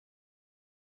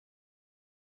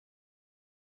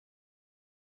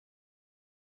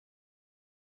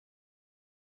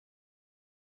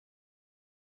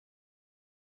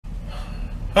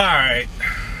Alright,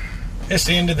 it's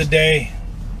the end of the day.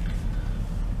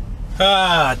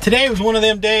 Today was one of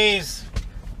them days.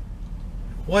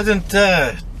 Wasn't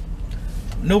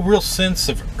no real sense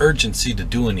of urgency to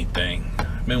do anything.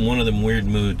 I'm in one of them weird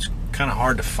moods. Kind of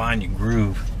hard to find your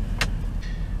groove.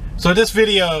 So this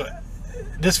video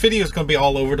is going to be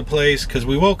all over the place because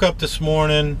we woke up this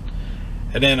morning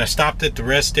and then I stopped at the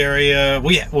rest area.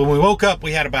 When we woke up,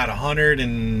 we had about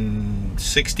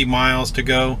 160 miles to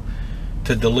go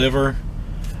to deliver.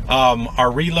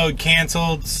 Our reload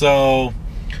canceled, so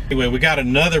anyway, we got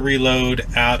another reload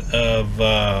out of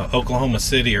Oklahoma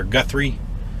City, or Guthrie,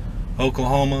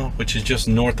 Oklahoma, which is just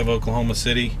north of Oklahoma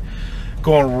City,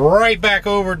 going right back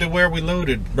over to where we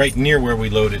loaded, right near where we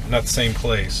loaded, not the same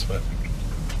place, but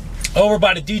over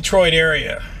by the Detroit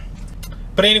area.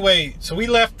 But anyway, so we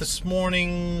left this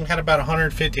morning, had about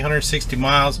 160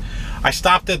 miles. I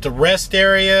stopped at the rest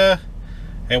area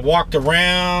and walked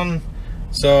around,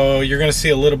 so you're gonna see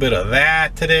a little bit of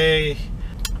that today.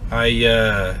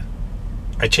 I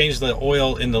changed the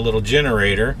oil in the little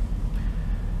generator.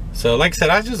 So like I said,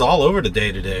 I was just all over the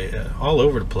day today, all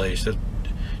over the place.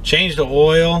 Changed the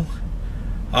oil.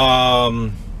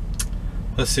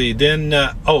 Let's see, then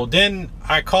then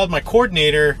I called my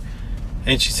coordinator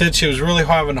and she said she was really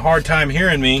having a hard time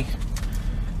hearing me.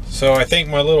 So I think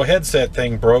my little headset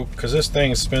thing broke, because this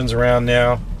thing spins around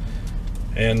now,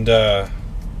 and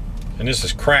this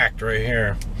is cracked right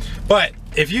here. But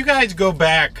if you guys go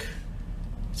back,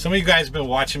 some of you guys have been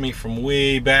watching me from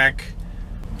way back.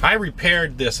 I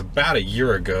repaired this about a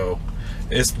year ago.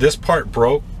 This part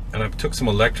broke, and I took some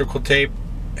electrical tape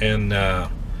and I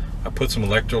put some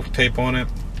electrical tape on it.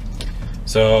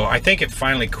 So I think it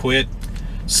finally quit.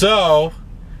 So,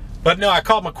 but no, I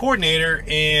called my coordinator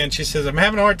and she says, I'm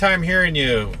having a hard time hearing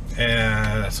you.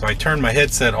 So I turned my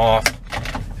headset off,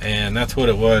 and that's what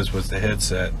it was the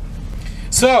headset.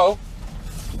 So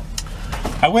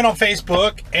I went on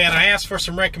Facebook and I asked for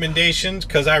some recommendations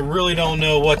because I really don't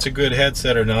know what's a good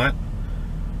headset or not.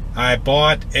 I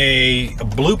bought a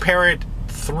Blue Parrot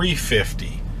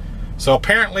 350. So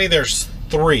apparently there's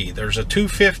three. There's a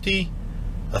 250,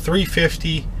 a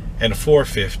 350, and a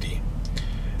 450.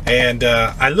 And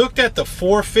I looked at the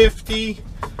 450,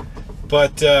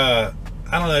 but I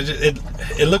don't know,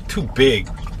 it looked too big.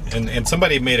 And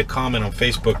somebody made a comment on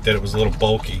Facebook that it was a little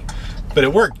bulky. But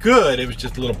it worked good, it was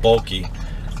just a little bulky.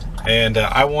 And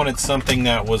I wanted something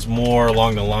that was more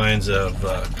along the lines of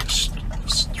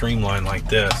streamlined like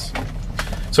this.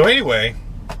 So anyway,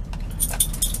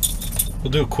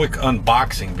 we'll do a quick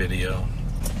unboxing video.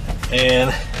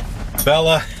 And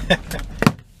Bella,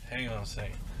 hang on a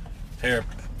second. Here,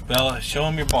 Bella, show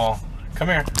him your ball. Come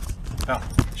here. Bella,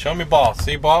 show him your ball.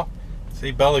 See ball?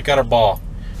 See, Bella got her ball.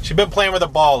 She's been playing with a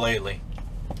ball lately,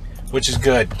 which is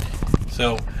good.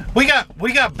 So we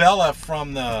got Bella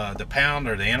from the pound,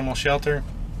 or the animal shelter,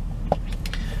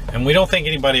 and we don't think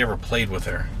anybody ever played with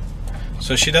her.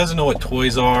 So she doesn't know what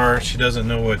toys are. She doesn't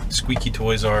know what squeaky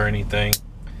toys are or anything.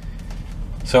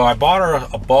 So I bought her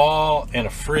a ball and a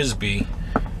frisbee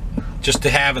just to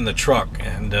have in the truck,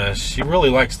 and she really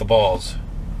likes the balls.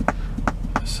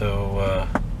 So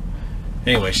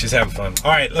anyway, she's having fun.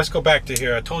 All right, let's go back to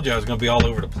here. I told you I was going to be all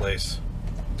over the place.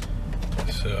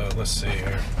 So let's see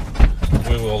here.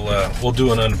 We'll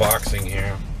do an unboxing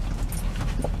here,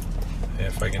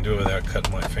 if I can do it without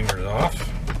cutting my fingers off.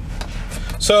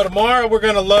 So tomorrow we're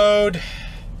going to load.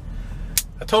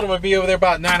 I told him I'd be over there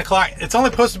about 9 o'clock. It's only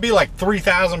supposed to be like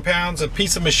 3,000 pounds. A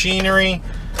piece of machinery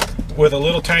with a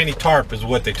little tiny tarp is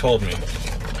what they told me.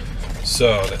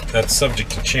 So that's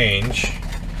subject to change.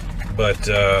 But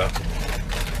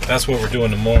that's what we're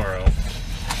doing tomorrow.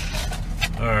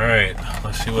 Alright,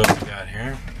 let's see what we got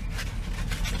here.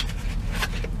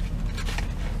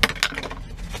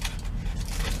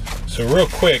 So real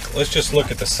quick, let's just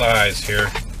look at the size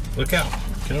here. Look out.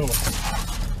 Get over.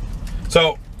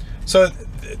 So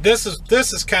this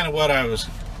is kind of what I was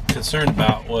concerned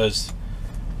about was,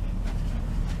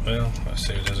 well, let's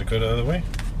see, does it go the other way?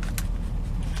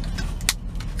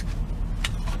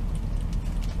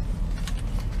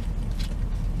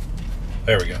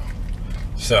 There we go.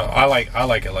 So I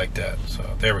like it like that. So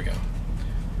there we go.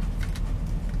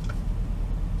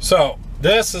 So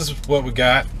this is what we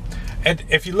got. And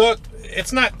if you look,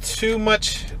 it's not too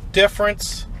much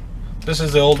difference. This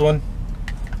is the old one.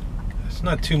 It's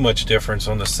not too much difference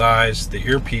on the size. The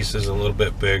earpiece is a little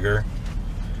bit bigger.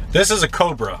 This is a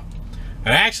Cobra.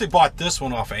 And I actually bought this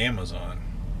one off of Amazon,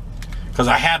 because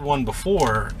I had one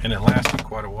before and it lasted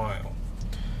quite a while.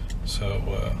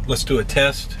 So let's do a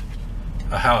test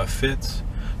of how it fits.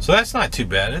 So that's not too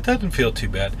bad. It doesn't feel too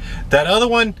bad. That other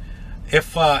one,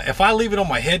 if I leave it on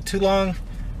my head too long,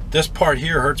 this part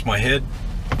here hurts my head.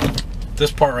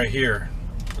 This part right here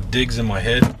digs in my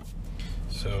head.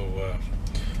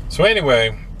 So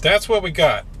anyway, that's what we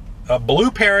got. A Blue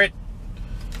Parrot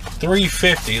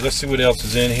 350. Let's see what else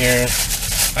is in here.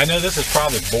 I know this is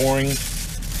probably boring.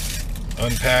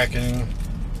 Unpacking.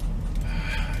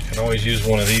 I can always use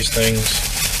one of these things.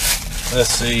 Let's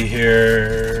see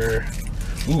here.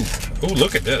 Ooh,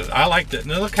 look at this. I like that.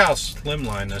 Now look how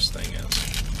slimline this thing is.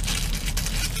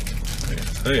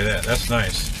 Look at that. That's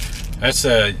nice. That's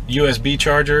a USB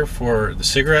charger for the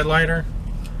cigarette lighter.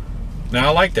 Now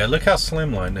I like that. Look how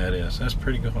slimline that is. That's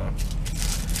pretty good.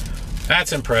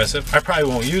 That's impressive. I probably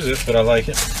won't use it, but I like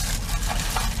it.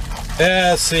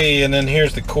 Let's see, and then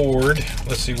here's the cord.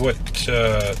 Let's see what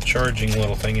charging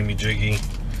little thingy-majiggy.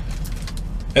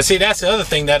 And see, that's the other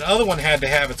thing. That other one had to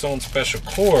have its own special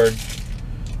cord.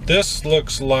 This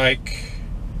looks like,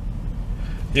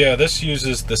 yeah, this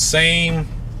uses the same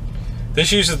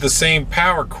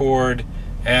power cord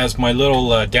as my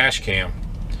little dash cam.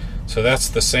 So that's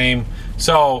the same.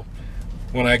 So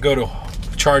when I go to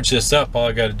charge this up, all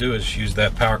I got to do is use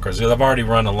that power cord. So I've already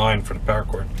run a line for the power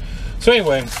cord. So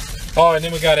anyway, oh, and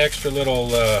then we got extra little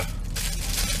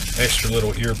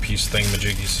earpiece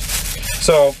thingamajiggies.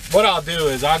 So what I'll do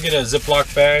is I'll get a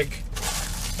Ziploc bag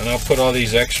and I'll put all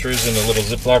these extras in a little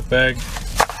Ziploc bag.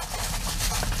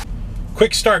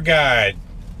 Quick start guide.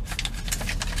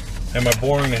 Am I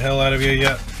boring the hell out of you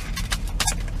yet?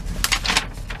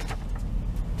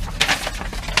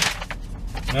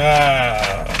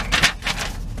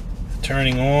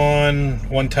 Turning on,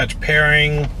 one touch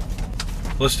pairing.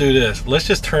 Let's do this. Let's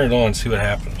just turn it on and see what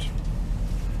happens.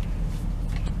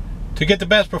 To get the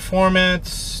best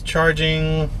performance,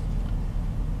 charging,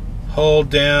 hold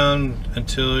down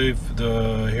until you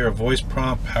hear a voice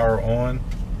prompt, power on.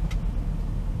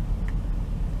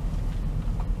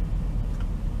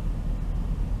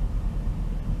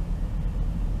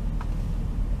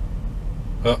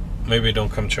 Oh, maybe it don't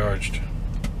come charged.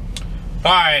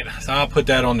 Alright, so I'll put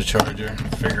that on the charger.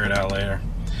 Figure it out later.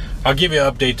 I'll give you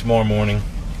an update tomorrow morning.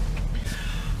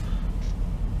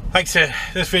 Like I said,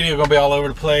 this video is going to be all over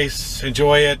the place.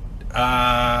 Enjoy it.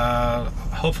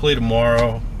 Hopefully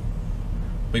tomorrow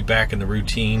we'll be back in the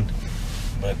routine.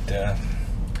 But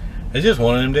it's just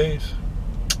one of them days.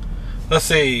 Let's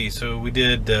see. So we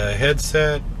did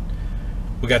headset.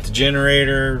 We got the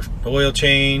generator, oil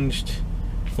changed.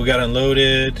 We got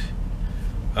unloaded.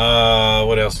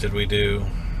 What else did we do?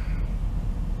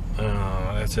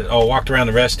 That's it. Oh, walked around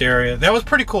the rest area. That was a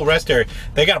pretty cool rest area.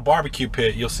 They got a barbecue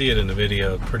pit. You'll see it in the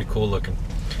video. Pretty cool looking.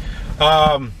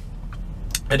 And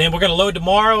then we're going to load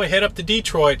tomorrow and head up to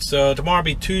Detroit. So tomorrow will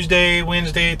be Tuesday,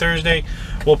 Wednesday, Thursday.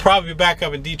 We'll probably be back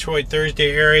up in Detroit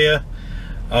Thursday area.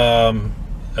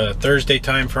 Thursday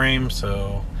time frame.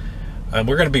 So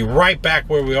we're going to be right back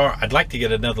where we are. I'd like to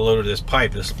get another load of this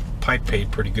pipe. This pipe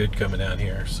paid pretty good coming down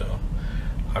here. So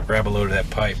I'll grab a load of that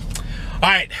pipe. All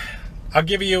right. I'll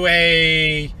give you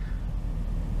a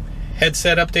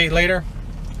headset update later.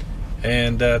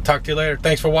 And talk to you later.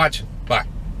 Thanks for watching. Bye.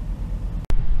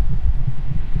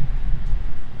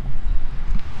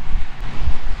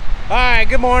 Hi,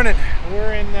 good morning.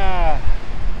 We're in the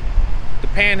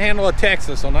panhandle of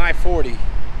Texas on I-40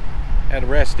 at a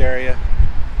rest area.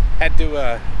 Had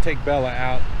to take Bella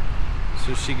out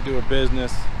so she could do her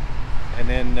business. And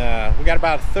then we got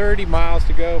about 30 miles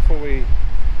to go before we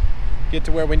get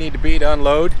to where we need to be to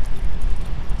unload.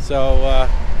 So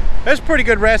that's a pretty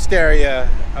good rest area.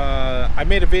 I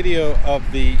made a video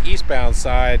of the eastbound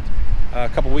side a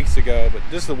couple weeks ago, but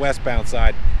this is the westbound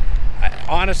side.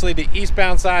 Honestly, the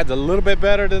eastbound side's a little bit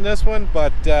better than this one,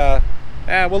 but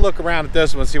we'll look around at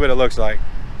this one and see what it looks like.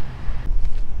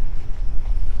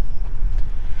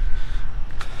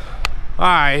 All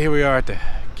right, here we are at the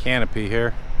canopy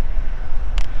here.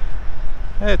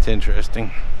 That's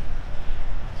interesting.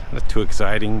 Not too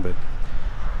exciting, but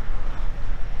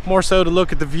more so to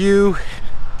look at the view.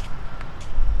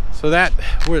 So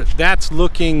that's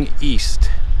looking east.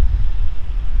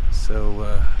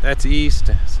 So that's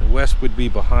east. So west would be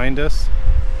behind us.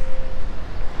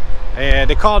 And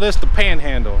they call this the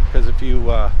Panhandle because if you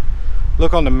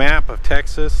look on the map of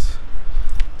Texas,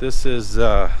 this is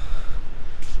the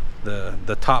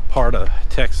top part of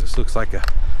Texas. Looks like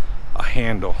a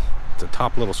handle. It's the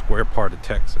top little square part of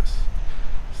Texas.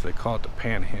 They call it the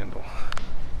Panhandle.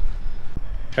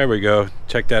 There we go.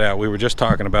 Check that out. We were just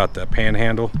talking about the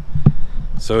Panhandle.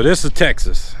 So this is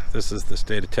Texas. This is the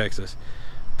state of Texas.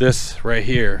 This right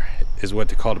here is what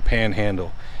they call the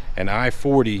Panhandle. And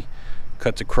I-40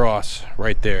 cuts across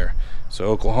right there. So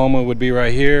Oklahoma would be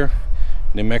right here.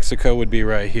 New Mexico would be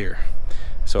right here.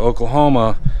 So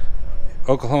Oklahoma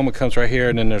Oklahoma comes right here,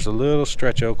 and then there's a little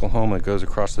stretch of Oklahoma that goes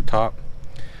across the top.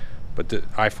 But the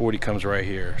I-40 comes right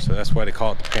here, so that's why they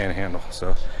call it the Panhandle.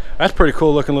 So that's pretty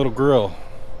cool looking little grill,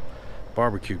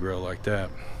 barbecue grill like that.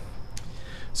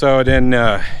 So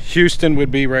then Houston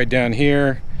would be right down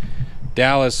here.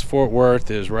 Dallas, Fort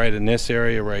Worth is right in this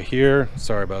area right here.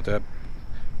 Sorry about that.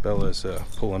 Bella's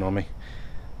pulling on me.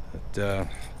 But,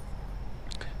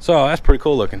 so that's pretty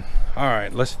cool looking. All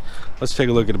right, let's take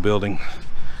a look at the building.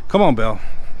 Come on, Belle,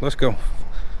 let's go.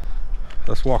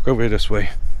 Let's walk over this way.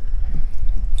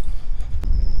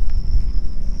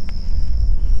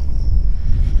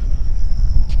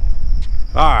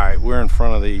 All right, we're in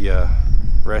front of the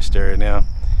rest area now.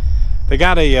 They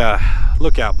got a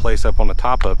lookout place up on the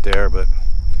top up there, but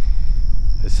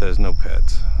it says no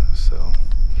pets. So,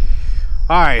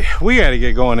 all right, we got to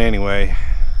get going anyway.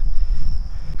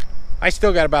 I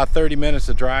still got about 30 minutes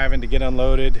of driving to get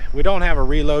unloaded. We don't have a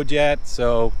reload yet,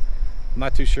 so I'm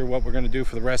not too sure what we're going to do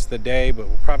for the rest of the day, but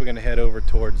we're probably going to head over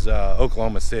towards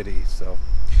Oklahoma City. So,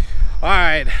 all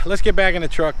right, let's get back in the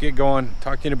truck, get going.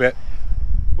 Talk to you in a bit.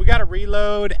 We got a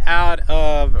reload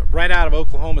right out of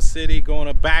Oklahoma City,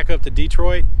 going back up to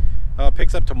Detroit.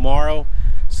 Picks up tomorrow.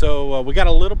 So we got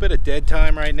a little bit of dead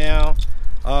time right now.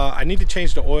 I need to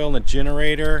change the oil in the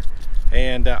generator,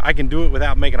 and I can do it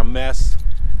without making a mess.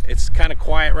 It's kind of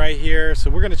quiet right here, so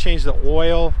we're going to change the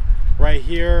oil right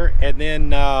here, and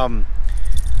then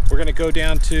we're going to go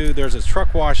down to, there's a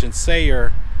truck wash in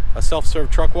Sayre, a self-serve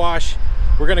truck wash.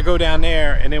 We're going to go down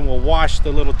there, and then we'll wash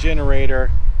the little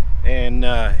generator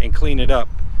and clean it up.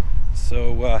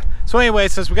 So anyway,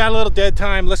 since we got a little dead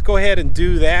time, let's go ahead and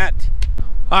do that.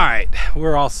 All right,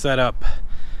 we're all set up.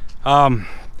 I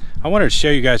wanted to show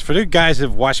you guys, for the guys that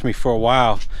have watched me for a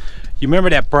while, you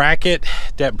remember that bracket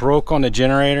that broke on the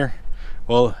generator?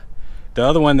 Well, the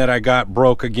other one that I got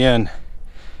broke again,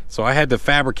 so I had to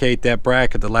fabricate that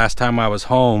bracket the last time I was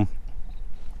home.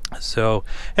 So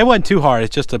it wasn't too hard,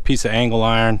 it's just a piece of angle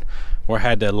iron where I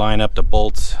had to line up the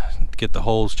bolts, get the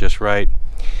holes just right.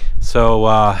 So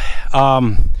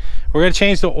we're gonna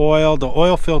change the oil. The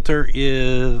oil filter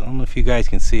is, I don't know if you guys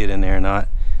can see it in there or not,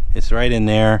 it's right in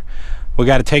there. We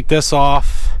got to take this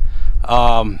off.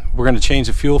 We're gonna change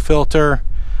the fuel filter,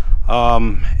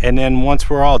 and then once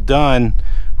we're all done,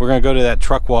 we're gonna go to that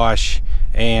truck wash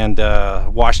and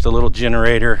wash the little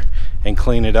generator and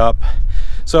clean it up.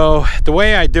 So the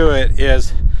way I do it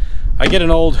is I get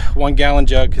an old 1 gallon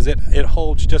jug, because it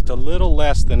holds just a little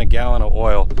less than a gallon of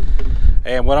oil.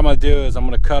 And what I'm going to do is I'm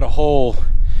going to cut a hole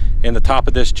in the top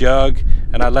of this jug,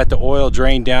 and I let the oil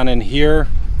drain down in here.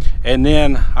 And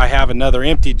then I have another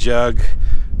empty jug,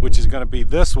 which is going to be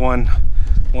this one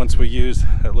once we use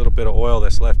a little bit of oil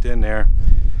that's left in there.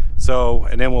 So,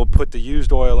 and then we'll put the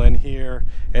used oil in here,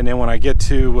 and then when I get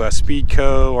to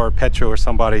Speedco or Petro or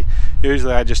somebody,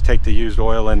 usually I just take the used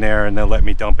oil in there and they'll let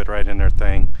me dump it right in their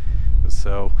thing.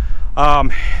 So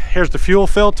here's the fuel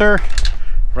filter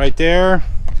right there,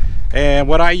 and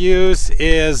what I use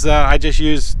is I just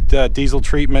use the diesel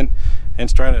treatment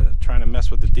and trying to mess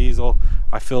with the diesel.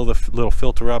 I fill the little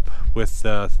filter up with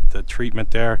the treatment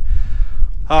there.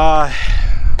 Bought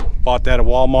that at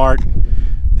Walmart,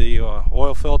 the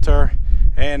oil filter,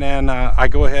 and then I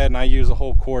go ahead and I use a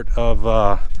whole quart of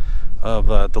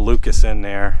the Lucas in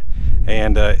there.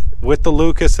 And with the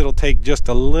Lucas, it'll take just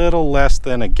a little less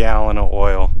than a gallon of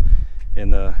oil in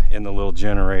the little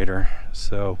generator.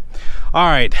 So, all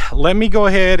right, let me go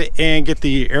ahead and get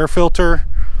the air filter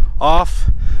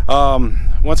off.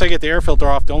 Once I get the air filter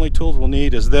off, the only tools we'll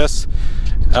need is this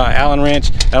Allen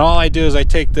wrench, and all I do is I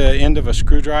take the end of a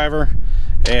screwdriver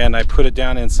and I put it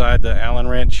down inside the Allen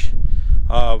wrench.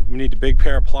 We need a big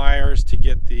pair of pliers to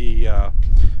get the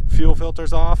fuel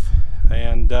filters off,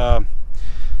 and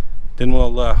then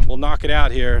we'll knock it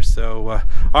out here. So all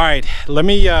right, let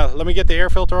me get the air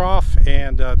filter off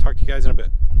and talk to you guys in a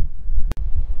bit.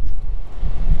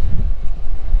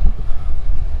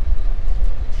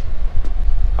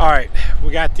 All right,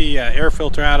 we got the air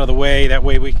filter out of the way. That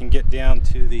way we can get down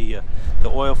to the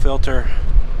oil filter,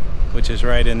 which is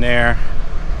right in there.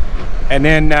 And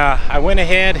then I went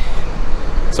ahead,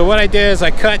 so what I did is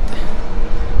I cut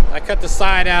the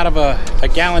side out of a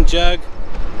gallon jug.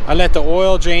 I let the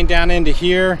oil drain down into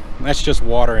here. That's just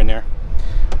water in there.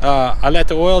 I let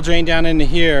the oil drain down into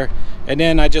here, and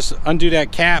then I just undo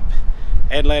that cap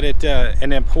and let it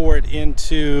and then pour it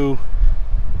into,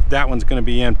 that one's going to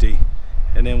be empty,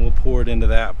 and then we'll pour it into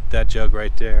that jug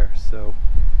right there. So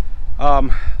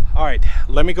all right,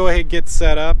 let me go ahead and get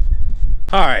set up.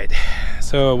 All right,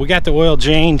 so we got the oil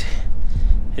drained.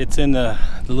 It's in the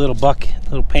little bucket,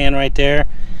 little pan right there.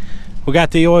 We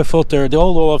got the oil filter, the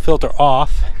old oil filter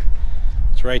off.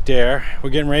 It's right there. We're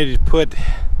getting ready to put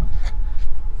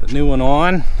the new one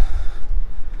on.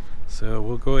 So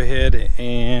we'll go ahead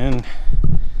and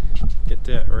get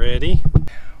that ready.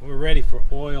 We're ready for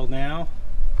oil now.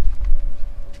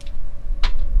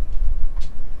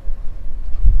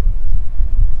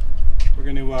 We're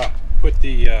going to put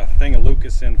the thing of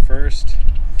Lucas in first.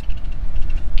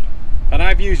 And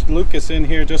I've used Lucas in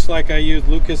here just like I used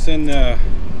Lucas in the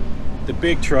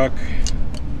big truck.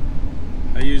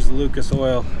 I use the Lucas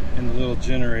oil in the little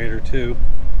generator too.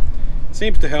 It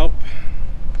seems to help.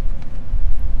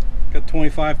 Got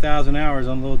 25,000 hours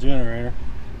on the little generator.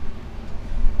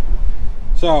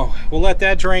 So we'll let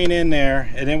that drain in there,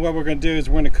 and then what we're going to do is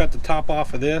we're going to cut the top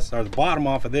off of this, or the bottom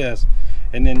off of this,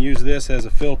 and then use this as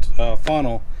a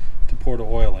funnel to pour the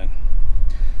oil in.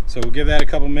 So we'll give that a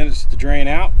couple minutes to drain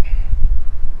out.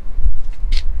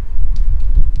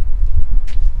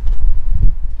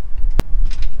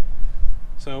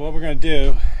 So what we're going to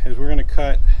do is we're going to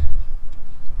cut,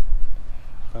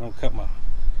 if I don't cut my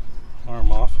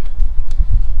arm off,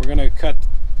 we're going to cut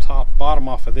the bottom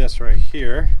off of this right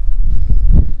here.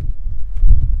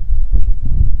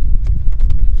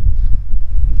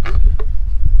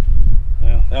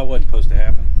 Well, that wasn't supposed to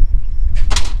happen.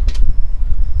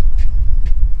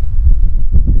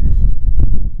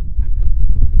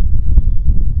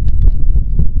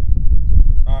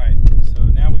 Alright, so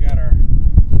now we got our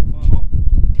funnel.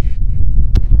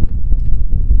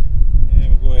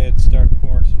 And we'll go ahead and start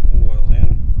pouring some oil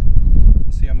in.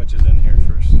 Let's see how much is in here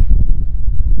first.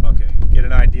 Okay, get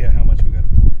an idea how much we got to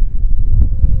pour in.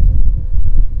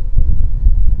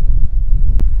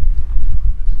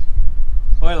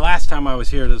 Well, last time I was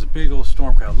here, there's a big old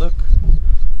storm cloud. Look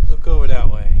over that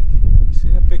way. See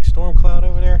that big storm cloud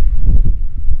over there? I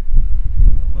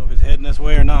don't know if it's heading this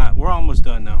way or not. We're almost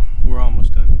done though. We're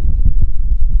almost done.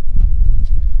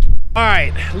 All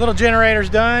right, little generator's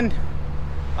done.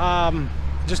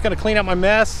 Just gonna clean up my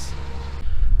mess.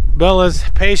 Bella's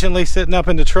patiently sitting up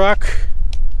in the truck.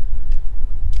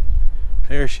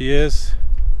 There she is.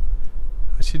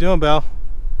 What's she doing, Belle?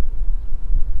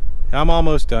 I'm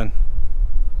almost done.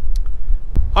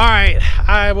 All right,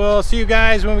 I will see you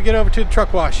guys when we get over to the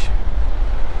truck wash.